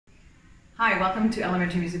Hi, welcome to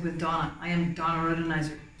Elementary Music with Donna. I am Donna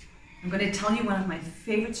Rhodenizer. I'm going to tell you one of my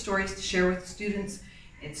favorite stories to share with students.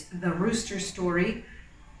 It's the Rooster story,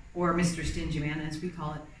 or Mr. Stingyman as we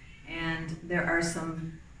call it. And there are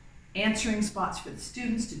some answering spots for the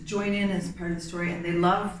students to join in as part of the story, and they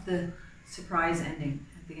love the surprise ending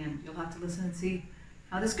at the end. You'll have to listen and see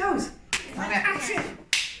how this goes. Okay. Action!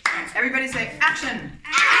 Everybody say action!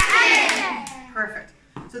 Action! Perfect.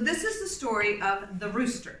 So this is the story of the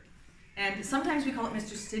Rooster. And sometimes we call it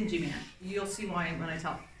Mr. Stingyman. You'll see why when I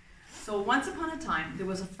tell. So once upon a time, there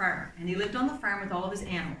was a farmer, and he lived on the farm with all of his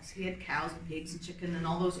animals. He had cows and pigs and chicken and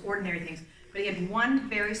all those ordinary things, but he had one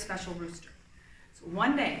very special rooster. So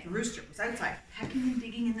one day, the rooster was outside pecking and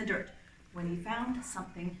digging in the dirt when he found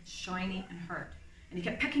something shiny and hard. And he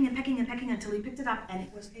kept pecking and pecking and pecking until he picked it up, and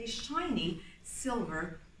it was a shiny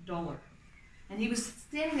silver dollar. And he was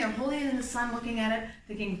standing there holding it in the sun, looking at it,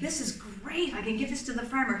 thinking, this is great, I can give this to the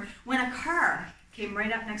farmer, when a car came right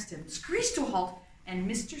up next to him, screeched to a halt, and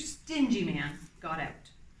Mr. Stingyman got out.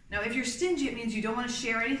 Now, if you're stingy, it means you don't want to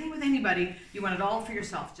share anything with anybody. You want it all for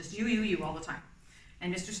yourself, just you all the time.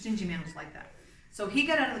 And Mr. Stingyman was like that. So he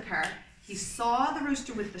got out of the car, he saw the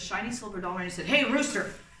rooster with the shiny silver dollar, and he said, hey,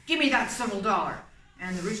 Rooster, give me that silver dollar.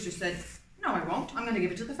 And the rooster said, no, I won't. I'm going to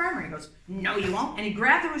give it to the farmer. He goes, no, you won't. And he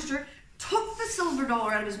grabbed the rooster, took the silver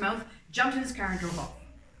dollar out of his mouth, jumped in his car, and drove off.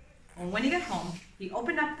 And when he got home, he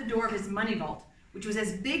opened up the door of his money vault, which was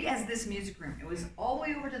as big as this music room. It was all the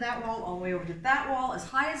way over to that wall, all the way over to that wall, as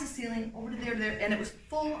high as the ceiling, over to there, and it was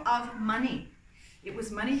full of money. It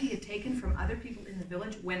was money he had taken from other people in the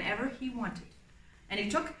village whenever he wanted. And he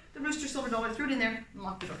took the rooster silver dollar, threw it in there, and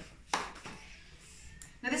locked the door.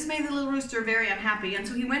 Now this made the little rooster very unhappy, and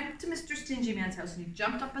so he went to Mr. Stingyman's house, and he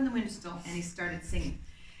jumped up on the windowsill, and he started singing.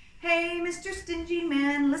 Hey, Mr.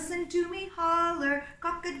 Stingyman, listen to me holler,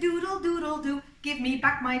 cock-a-doodle-doodle-doo, give me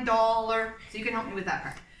back my dollar. So you can help me with that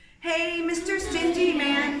part. Hey, Mr.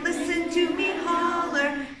 Stingyman, listen to me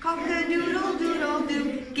holler,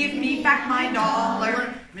 cock-a-doodle-doodle-doo, give me back my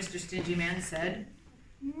dollar. Mr. Stingyman said,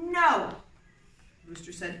 no. The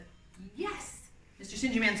rooster said, yes. Mr.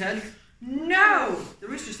 Stingyman said, no. The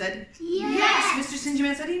rooster said, yes. Mr.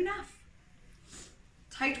 Stingyman said, enough.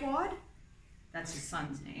 Tightwad, that's his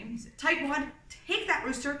son's name. He said, Tightwad, take that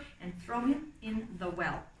rooster and throw him in the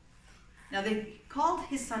well. Now they called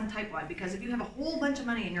his son Tightwad because if you have a whole bunch of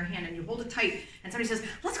money in your hand and you hold it tight and somebody says,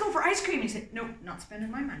 let's go for ice cream, and you say, no, not spending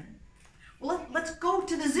my money. Well, let's go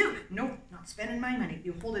to the zoo. No, not spending my money.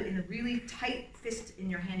 You hold it in a really tight fist in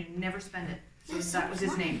your hand, you never spend it. So that was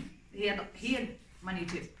his name. He had money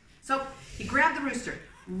too. So he grabbed the rooster,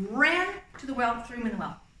 ran to the well, threw him in the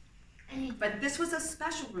well. But this was a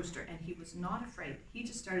special rooster, and he was not afraid. He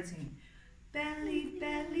just started singing, belly,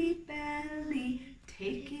 belly, belly,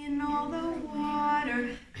 take in all the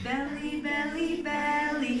water. Belly, belly,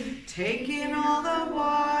 belly, take in all the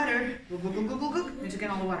water. Go, go, go, go, go, go. He took in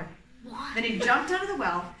all the water. Then he jumped out of the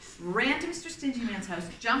well, ran to Mr. Stingyman's house,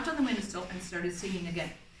 jumped on the windowsill, and started singing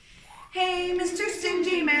again. Hey, Mr.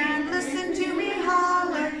 Stingyman, listen to me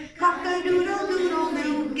holler,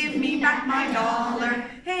 cock-a-doodle-doodle-doo, give me back my dollar.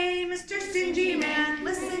 Hey, Mr. Stingyman,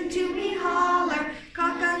 listen to me holler,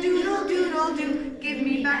 cock-a-doodle-doodle-doo, give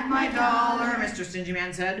me back my dollar. Mr.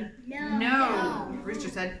 Stingyman said, no. The rooster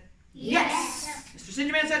said, yes. Mr.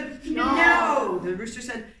 Stingyman said, no. The rooster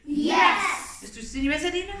said, yes. Mr. Stingyman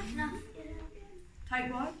said, enough.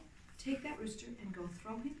 Tightwad, take that rooster and go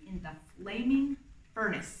throw him in the flaming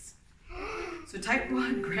furnace. So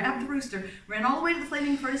Tightwad grabbed the rooster, ran all the way to the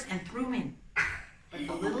flaming furnace, and threw him in. But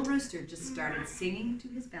the little rooster just started singing to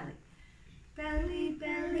his belly. Belly,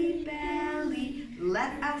 belly, belly,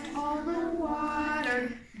 let out all the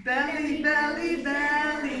water. Belly, belly,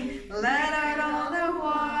 belly, let out all the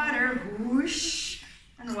water. Whoosh!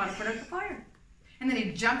 And the water put out the fire. And then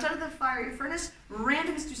he jumped out of the fiery furnace, ran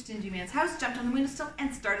to Mr. Stingyman's house, jumped on the windowsill,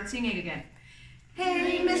 and started singing again.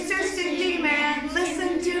 Hey, Mr. Stingyman,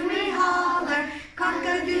 listen to me holler,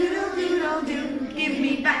 cock-a-doodle-doodle-doo, give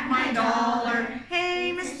me back my dollar.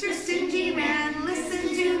 Hey, Mr. Stingyman, listen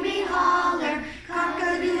to me holler,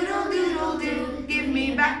 cock-a-doodle-doodle-doo, give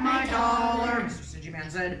me back my dollar. Mr.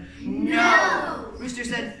 Stingyman said, no. Rooster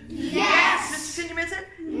said, yes. Mr. Stingyman said,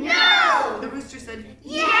 no. The rooster said,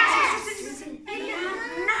 yes. Mr. Stingyman said,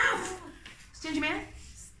 enough. Stingyman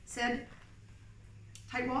said,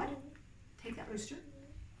 Tightwad, take that rooster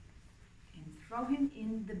and throw him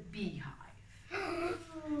in the beehive.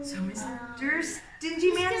 So Mr.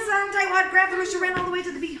 Stingyman's son, Tightwad, grabbed the rooster, ran all the way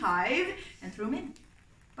to the beehive, and threw him in.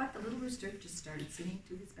 But the little rooster just started singing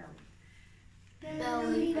to his belly.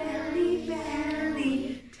 Belly, belly,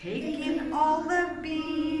 belly, take in all the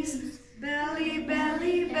bees. Belly,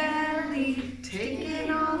 belly, belly,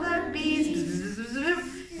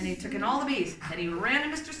 took in all the bees. Then he ran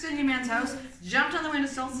to Mr. Stingy Man's house, jumped on the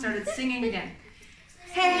windowsill, and started singing again.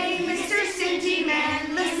 Hey, Mr. Stingy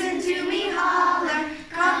Man, listen to me holler.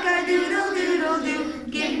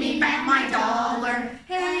 Cock-a-doodle-doodle-doo, give me back my dollar.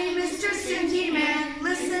 Hey, Mr. Stingy Man,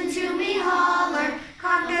 listen to me holler.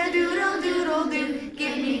 Cock-a-doodle-doodle-doo,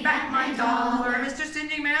 give me back my dollar. Mr.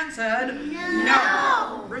 Stingy Man said,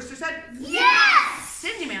 No. Rooster said, Yes.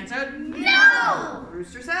 Stingy Man said, No.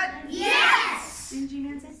 Rooster said, Yes. Stingy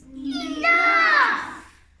Man said, Enough.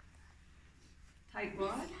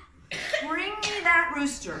 Tightwad, bring me that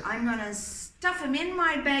rooster. I'm going to stuff him in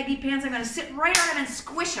my baggy pants. I'm going to sit right on him and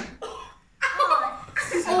squish him.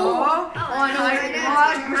 So,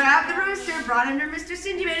 Tightwad grabbed the rooster, brought him to Mr.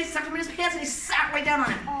 Stingy Man. He stuffed him in his pants and he sat right down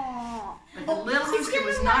on him. But the little rooster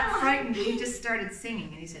was not frightened. He just started singing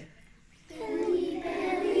and he said, Belly,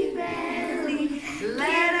 belly, belly,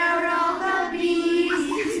 let out all the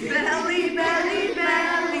bees. Belly, belly,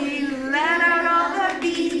 belly, let out all the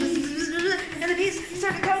bees. And the bees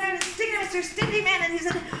started coming down and stinging Mr. Stingy Man. And he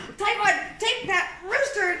said, Tightwad, take that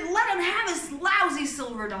rooster and let him have his lousy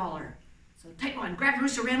silver dollar. So Tightwad grabbed the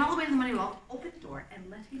rooster, ran all the way to the money well, opened the door, and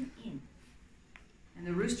let him in. And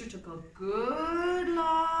the rooster took a good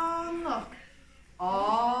long look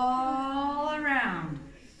all around.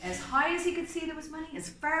 As high as he could see there was money, as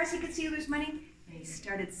far as he could see there was money, and he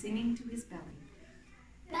started singing to his belly.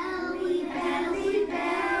 belly, belly,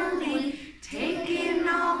 belly, Take in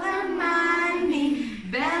all the money,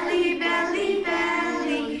 belly, belly,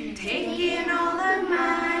 belly, take in all the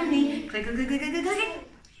money. Click, click, click, click, click, click, click.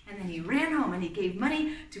 And then he ran home and he gave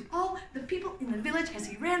money to all the people in the village as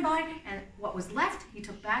he ran by, and what was left he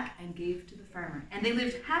took back and gave to the farmer. And they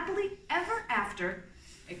lived happily ever after,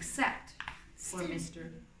 except for Mr.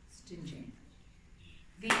 Stingy.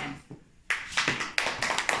 The end.